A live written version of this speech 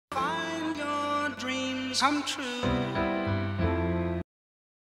come true.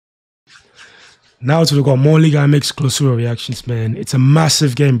 Now to look at more LIGAMX Clausura reactions, man. It's a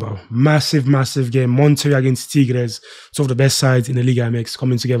massive game, bro. Massive, massive game. Monterrey against Tigres. Two of the best sides in the LIGAMX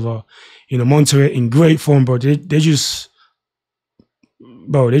coming together. You know, Monterrey in great form, bro. They just,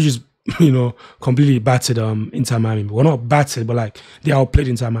 you know, completely battered Inter Miami. Well, not battered, but like they outplayed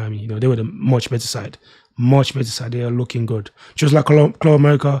Inter Miami. You know, they were the much better side. Much better side. They are looking good. Just like Club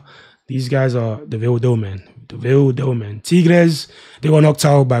America, these guys are the real deal, man. The real deal, man. Tigres, they were knocked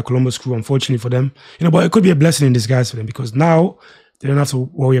out by Columbus Crew, unfortunately for them. You know, but it could be a blessing in disguise for them because now they don't have to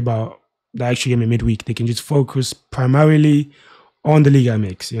worry about the actual game in midweek. They can just focus primarily on the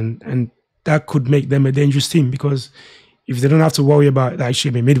LIGAMX, and that could make them a dangerous team because if they don't have to worry about the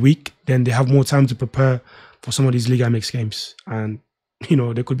actual game in midweek, then they have more time to prepare for some of these LIGAMX games. And, you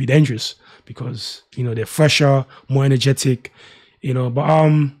know, they could be dangerous because, you know, they're fresher, more energetic. You know, but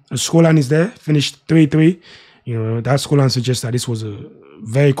the scoreline is there, finished 3-3. You know, that scoreline suggests that this was a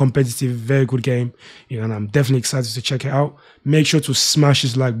very competitive, very good game. You know, and I'm definitely excited to check it out. Make sure to smash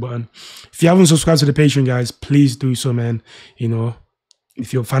this like button. If you haven't subscribed to the Patreon, guys, please do so, man. You know,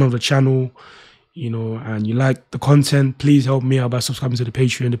 if you're a fan of the channel, you know, and you like the content, please help me out by subscribing to the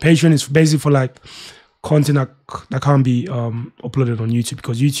Patreon. The Patreon is basically for like content that can't be uploaded on YouTube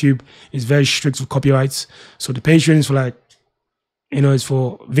because YouTube is very strict with copyrights. So the Patreon is for like, you know, it's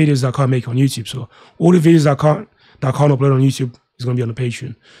for videos that I can't make on YouTube. So all the videos that I can't upload on YouTube is gonna be on the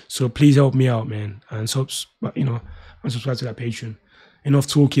Patreon. So please help me out, man, and you know, and subscribe to that Patreon. Enough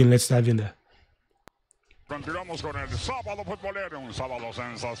talking, let's dive in there. Continuamos con el sábado futbolero, un sábado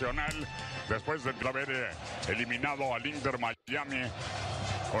sensacional después de haber eliminado al Inter Miami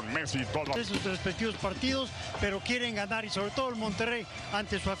con Messi y todo. Sus respectivos partidos, pero quieren ganar y sobre todo el Monterrey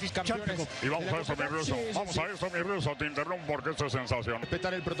ante su afición. Y vamos a eso, mi ruso. Vamos a eso, mi ruso. Te interrumpo porque esto es sensación.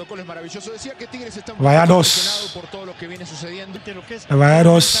 Respetar el protocolo es maravilloso. Decía que Tigres está muy impresionado por todo lo que viene sucediendo. Lo que es la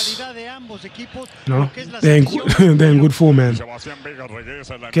calidad de ambos equipos, no, lo que es la they're in good form, man.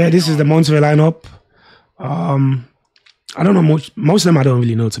 Okay, this is the Monterrey lineup. I don't know most of them I don't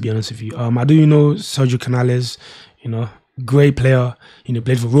really know, to be honest with you. I do know Sergio Canales, you know, great player. You know,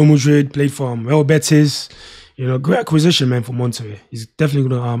 played for Real Madrid, played for Real Betis. You know, great acquisition, man, for Monterrey. He's definitely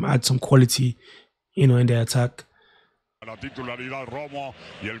going to add some quality, you know, in their attack.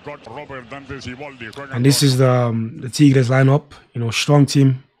 And this is the Tigres lineup. You know, strong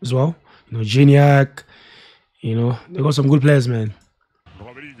team as well. You know, Gignac. You know, they got some good players, man.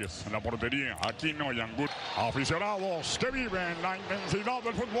 En la portería, Aquino y Angut, aficionados que viven la intensidad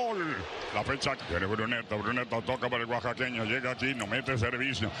del fútbol. La fecha tiene Bruneta toca para el oaxaqueño, llega aquí, no mete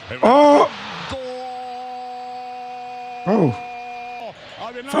servicio. Oh,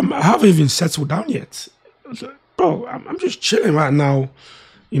 I haven't even settled down yet, bro. I'm just chilling right now,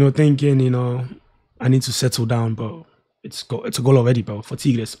 you know, thinking, you know, I need to settle down, bro. It's a goal already, bro. For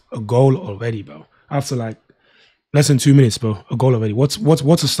Tigres, a goal already, bro. After like less than 2 minutes, bro. A goal already. What's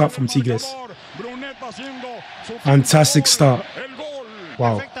a start from Tigres? Fantastic start.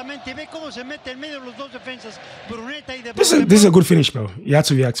 Wow. This is a good finish, bro. You had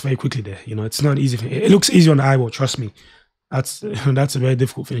to react very quickly there. You know, it's not easy. It looks easy on the eyeball, trust me. That's a very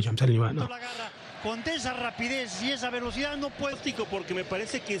difficult finish, I'm telling you right now. Con esa rapidez y esa velocidad no puedo, porque me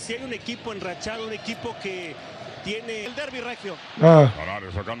parece que si hay un equipo enrachado, un equipo que tiene el derbi regio.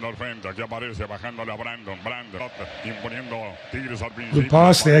 Sacando al frente, aquí aparece bajándole a Brandon, imponiendo Tigres al principio. Good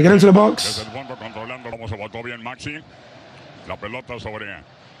pass there, get into the box. Desde el fondo controlando cómo se botó bien Maxi. La pelota sobre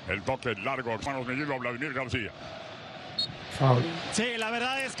el toque largo, manos Miguel Vladimir García. Foul. Sí, la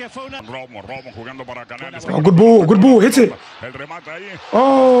verdad es que fue una Romo jugando para Canales. Oh, good ball, hit it. El remate ahí.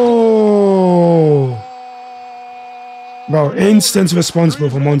 Oh, bro, instant response, bro,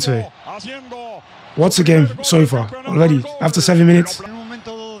 for Monterrey. What's the game so far already? After 7 minutes?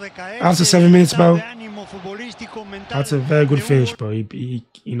 After 7 minutes, bro. That's a very good finish, bro. The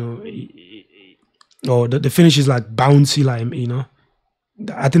finish is like bouncy, like, you know.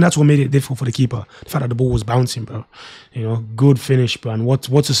 I think that's what made it difficult for the keeper. The fact that the ball was bouncing, bro. You know, good finish, bro. And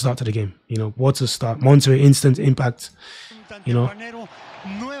what's a start to the game? You know, what's a start? Monterrey, instant impact. You know.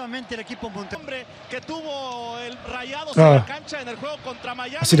 Nuevamente el equipo Monterrey que tuvo el Rayados en la cancha en el juego contra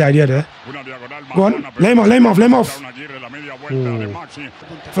Miami. I see the idea there. Go on, lay him off.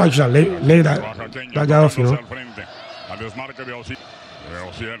 Flag shot, lay that guy off, you know. Al desmarque de Ociel,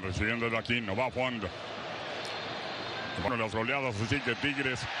 recibiendo de Aquino, va a fondo. Bueno, las goleadas, así que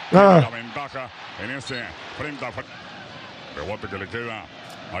Tigres tiene la ventaja en ese frente a frente. Rebote que le queda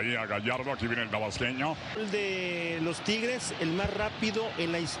ahí a Gallardo, aquí viene el tabasqueño. El de los Tigres, el más rápido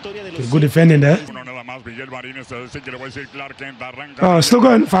en la historia de los Good defending there. Uno nada más, Miguel Marín, que le voy a decir Clark Kent, arranca. Still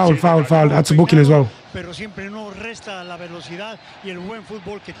going, foul. That's a booking as well. pero siempre no resta la velocidad y el buen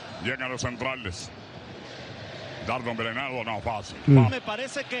fútbol que... Llegan los centrales. Dardo envenenado, no fácil. Me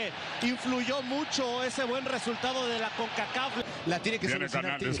parece que influyó mucho ese buen resultado de la CONCACAF. La tiene que Viene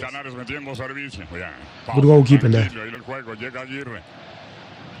solucionar Tigres. Canales metiendo servicio. Bien. Good goalkeeping there. Y el juego llega Aguirre.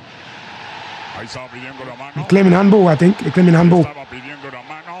 Ahí estaba pidiendo la mano. Claiming handball, I think. They're claiming handball. Estaba pidiendo la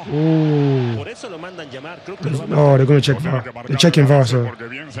mano. Oh. Por eso lo mandan llamar. Creo que lo van a Oh, they're going to check VAR. They're checking VAR, so. Porque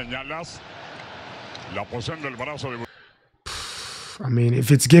bien señalas la posición del brazo de... I mean,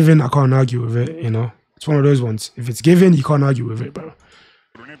 if it's given, I can't argue with it, you know. It's one of those ones. If it's given, you can't argue with it, bro.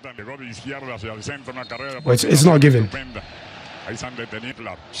 But it's not given.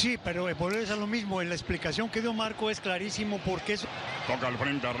 Sí, pero volvemos a lo mismo. En la explicación que dio Marco es clarísimo porque es... Toca al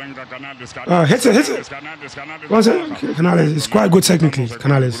frente, arranca Canales. Hits it. Canales, it's quite good technically,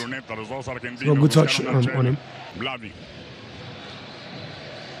 Canales. No good touch on him.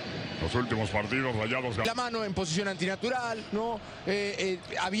 Los últimos partidos rayados. La mano en posición antinatural, ¿no?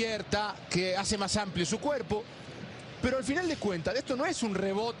 Abierta, que hace más amplio su cuerpo. Pero al final de cuentas, esto no es un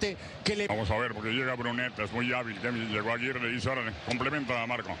rebote que le... Vamos a ver, porque llega Bruneta, es muy hábil. Llegó Aguirre, le dice, ahora complementa a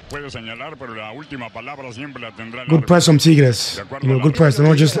Marco. Puede señalar, pero la última palabra siempre la tendrá el Good press from Tigres. You know, good press. They're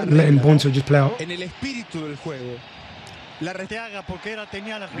not just letting Bonzo just play out. En el espíritu del juego. La reteaga porque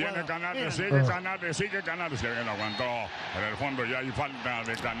tenía la jugada. Viene Canales, sigue Canales. Bien, aguantó. En el fondo ya hay falta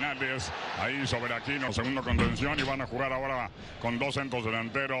de Canales. Ahí sobre Aquino, segundo contención. Y van a jugar ahora con dos centros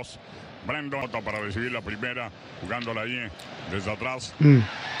delanteros. Brandon para recibir la primera, jugándola ahí desde atrás.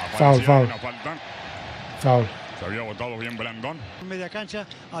 Foul. Se había botado bien Brandon. Media cancha,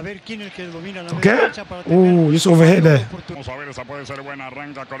 a ver quién es el que domina la media cancha para tener... just overhead there. Vamos a ver, esa puede ser buena.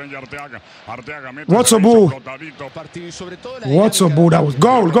 Arranca con ella Arteaga. Arteaga mete. What's a ball? That was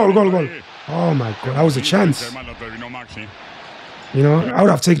goal. Oh my God, that was a chance. You know, I would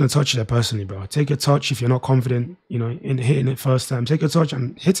have taken a touch there personally, bro. Take a touch if you're not confident, you know, in hitting it first time. Take a touch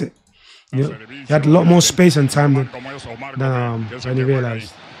and hit it. You know, he had a lot more space and time than he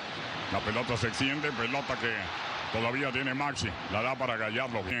realized. La pelota se extiende, pelota que todavía tiene Maxi. La da para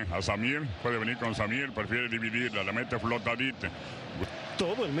Gallardo. Bien, a Samir. Puede venir con Samir. Prefiere dividirla. La mete flotadita.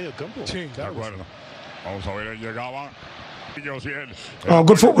 Todo el medio campo. Sí, claro. De acuerdo. Vamos a ver, llegaba. Oh,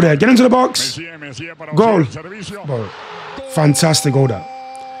 good football there. Get into the box. Goal. Bro, fantastic goal that.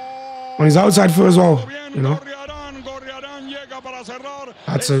 On his outside foot as well, you know.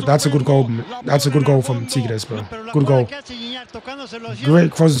 That's a good goal. That's a good goal from Tigres, bro. Good goal.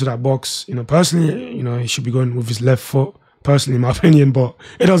 Great cross into that box. You know, personally, you know, he should be going with his left foot. Personally, in my opinion, but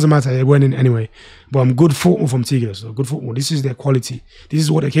it doesn't matter. It went in anyway. But good football from Tigres. So good football. This is their quality. This is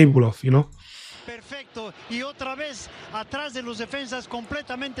what they're capable of, you know. Perfecto. Y otra vez atrás de los defensas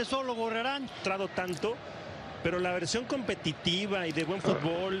completamente solo Gorrerán. Tanto, pero la versión competitiva y de buen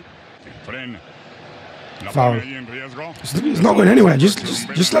fútbol. Frena. Foul. It's not going anywhere.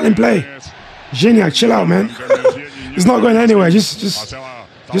 Just let him play. Geniac, chill out, man. It's not going anywhere. Just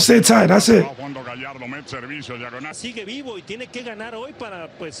stay tight. That's it. Sigue vivo y tiene que ganar hoy para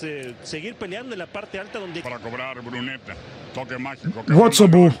pues seguir peleando en la parte alta donde para cobrar Bruneta. Toque mágico. What's a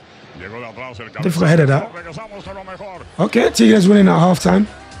ball? Difficult head of that. Okay, Tigres winning at halftime.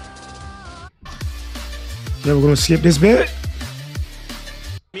 Yeah, we're going to skip this bit.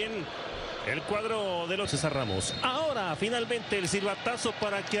 Bien, el cuadro de los César Ramos. Ahora, finalmente, el silbatazo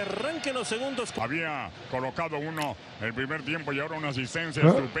para que arranquen los segundos. Había colocado uno el primer tiempo y ahora una asistencia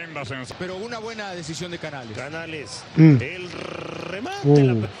estupenda. Pero una buena decisión de Canales. El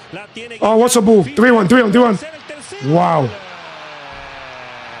remate. La tiene. Oh, what's a ball? 3-1. Wow.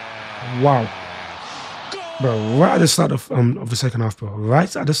 Bro, right at the start of the second half, bro.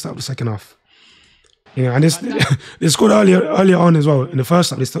 Right at the start of the second half. You know, and they scored earlier on as well. In the first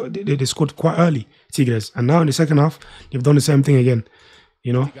half, they scored quite early, Tigres. And now in the second half, they've done the same thing again.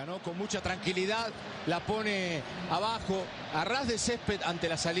 You know? Con mucha tranquilidad, la pone abajo, a ras de césped ante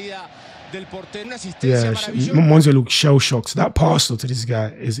la salida del portero. Una asistencia maravillosa. Monterrey looked shell-shocked. That pass though to this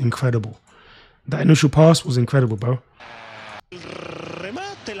guy is incredible. That initial pass was incredible, bro.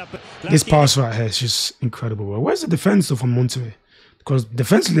 This pass right here is just incredible, bro. Where's the defense though from Monterrey? Because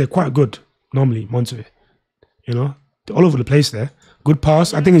defensively they're quite good. Normally, Monterrey, you know, all over the place there. Good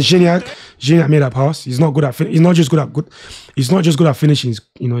pass. I think it's Geniac. Geniac made that pass. He's not good at. He's not just good at finishing.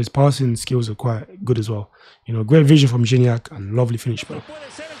 You know, his passing skills are quite good as well. You know, great vision from Geniac and lovely finish, bro.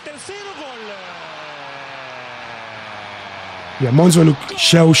 Yeah, Monzo looked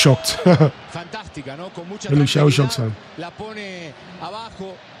shell-shocked. Fantástica, ¿no? Con mucha they look shell-shocked, son. La pone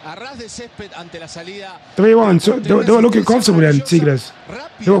abajo, a ras de césped ante la salida. 3-1. So they were looking comfortable then, Tigres.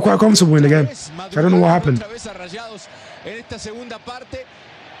 They were quite comfortable in the game. So I don't know what happened.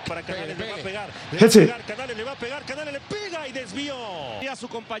 para Canales, le va a pegar. Hit it. Canales le va a pegar, Canales le pega y desvió. Y a su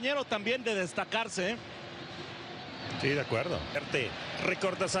compañero también de destacarse. Sí, de acuerdo.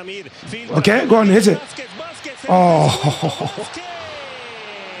 Recorta Samir. Okay, go on, hit it. Oh.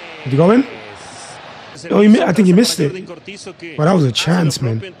 Did you go in? Oh, I think he missed it. Well, that was a chance,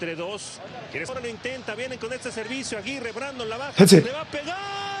 man. Hit it.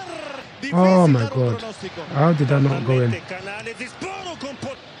 Oh my God. How did that not go in?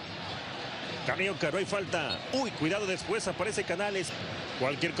 Camión Caro, hay falta. Uy, cuidado, después aparece Canales.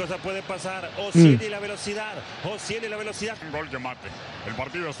 Cualquier cosa puede pasar. Ociel y la velocidad. Ociel y la velocidad. Un gol que mate. El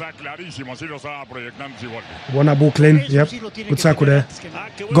partido está clarísimo, así lo está proyectando igual. One ball clean. Yep. Good tackle there.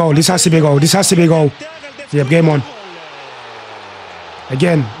 Goal. This has to be a goal. This has to be a goal. Yep, game on.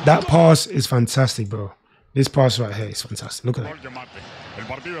 Again, that pass is fantastic, bro. This pass right here is fantastic. Look at that. El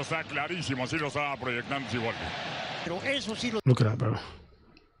partido está clarísimo, así lo está proyectando igual. Look at that, bro.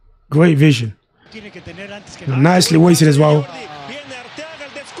 Great vision. Nicely weighted as well.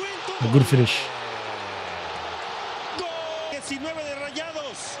 A good finish.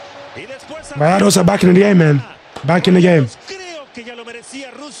 Rayados are back in the game, man. Back in the game. Que ya lo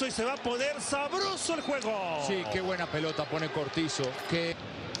merecía Russo y se va a poner sabroso el juego. Sí, qué buena pelota pone Cortizo.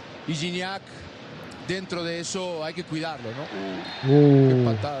 Y Gignac, dentro de eso hay que cuidarlo, ¿no? Qué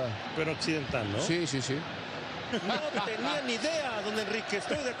patada. Pero occidental, ¿no? Sí, sí, sí. No tenía ni idea, don Enrique,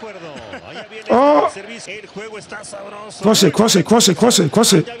 estoy de acuerdo. Allá viene el servicio. El juego está sabroso. Cross it, cross it, cross it, cross it,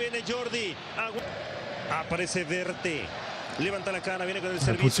 cross it. Ya viene Jordi. Aparece Verte. Levanta la cara, viene con el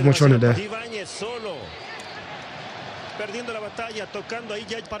servicio. Put too much on it there. Ibáñez solo. Perdiendo la batalla, tocando ahí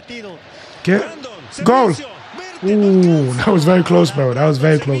ya el partido. Get goal. Ooh, that was very close, bro. That was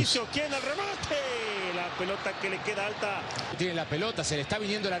very close. La pelota que le queda alta. Tiene la pelota, se le está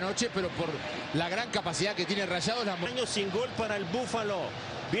viniendo la noche, pero por la gran capacidad que tiene Rayados. Año sin gol para el Búfalo.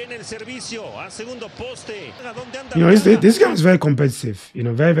 Viene el servicio a segundo poste. You know, this game is very competitive. You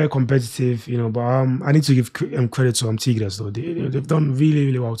know, very, very competitive. You know, but I need to give credit to Tigres though. They've done really,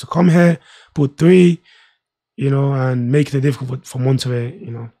 really well to come here, put 3. You know, and making it difficult for Monterrey.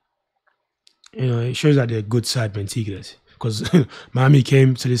 You know, it shows that they're a good side, man, Tigres. Because Miami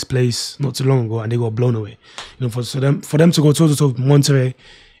came to this place not too long ago and they got blown away. You know, for them to go toe to Monterrey,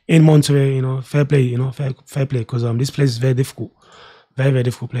 in Monterrey, you know, fair play. You know, fair play. Because this place is very difficult, very, very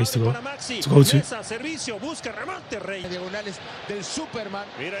difficult place to go to. Servicio, busca remate, Rey. Diagonales del Superman.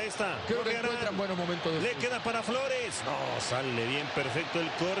 Mira esta. Creo que encuentran buenos momentos. Le queda para Flores. No, sale bien, perfecto el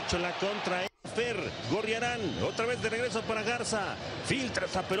corcho, la contra. Fer, Gorriarán, otra vez de regreso para Garza. Filtra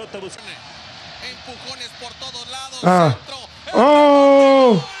esa pelota, busca. Empujones por todos lados.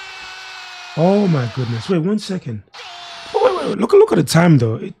 Oh my goodness. Wait 1 second. Wait. Look at the time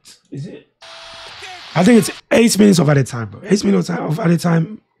though. I think it's 8 minutes of added time, bro. 8 minutes of added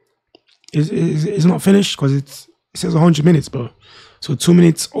time is not finished because it says 100 minutes, bro. So 2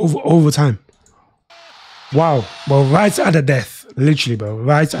 minutes overtime. Wow. Well, right at the death. Literally, bro.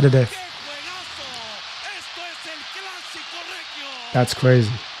 Right at the death. That's crazy.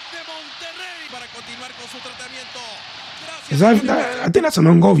 Is that, I think that's an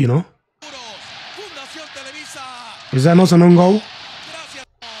own goal, you know? Is that not an own goal?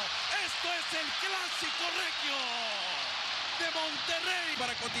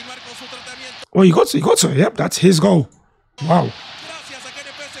 Oh, he got to. Yep, that's his goal. Wow.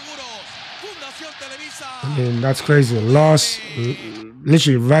 I mean, that's crazy. Loss,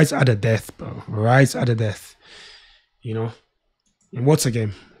 literally right at the death, bro. Right at the death. You know? And what's a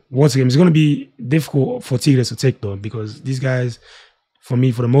game? It's going to be difficult for Tigres to take though, because these guys, for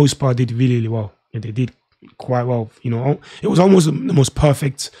me, for the most part, did really, really well. And they did quite well. You know, it was almost the most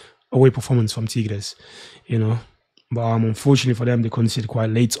perfect away performance from Tigres. You know, but unfortunately for them, they conceded quite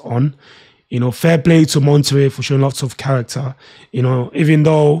late on. You know, fair play to Monterrey for showing lots of character. You know, even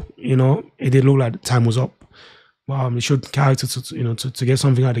though it did look like the time was up, but they showed character to get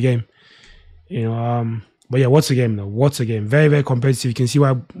something out of the game. You know, but yeah, what's a game though? What's a game? Very, very competitive. You can see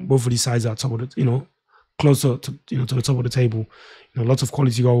why both of these sides are top of the, closer to the top of the table. You know, lots of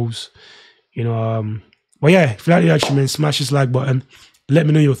quality goals. You know, but yeah, if you like the action, man, smash this like button. Let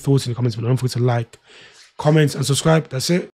me know your thoughts in the comments below. Don't forget to like, comment, and subscribe. That's it.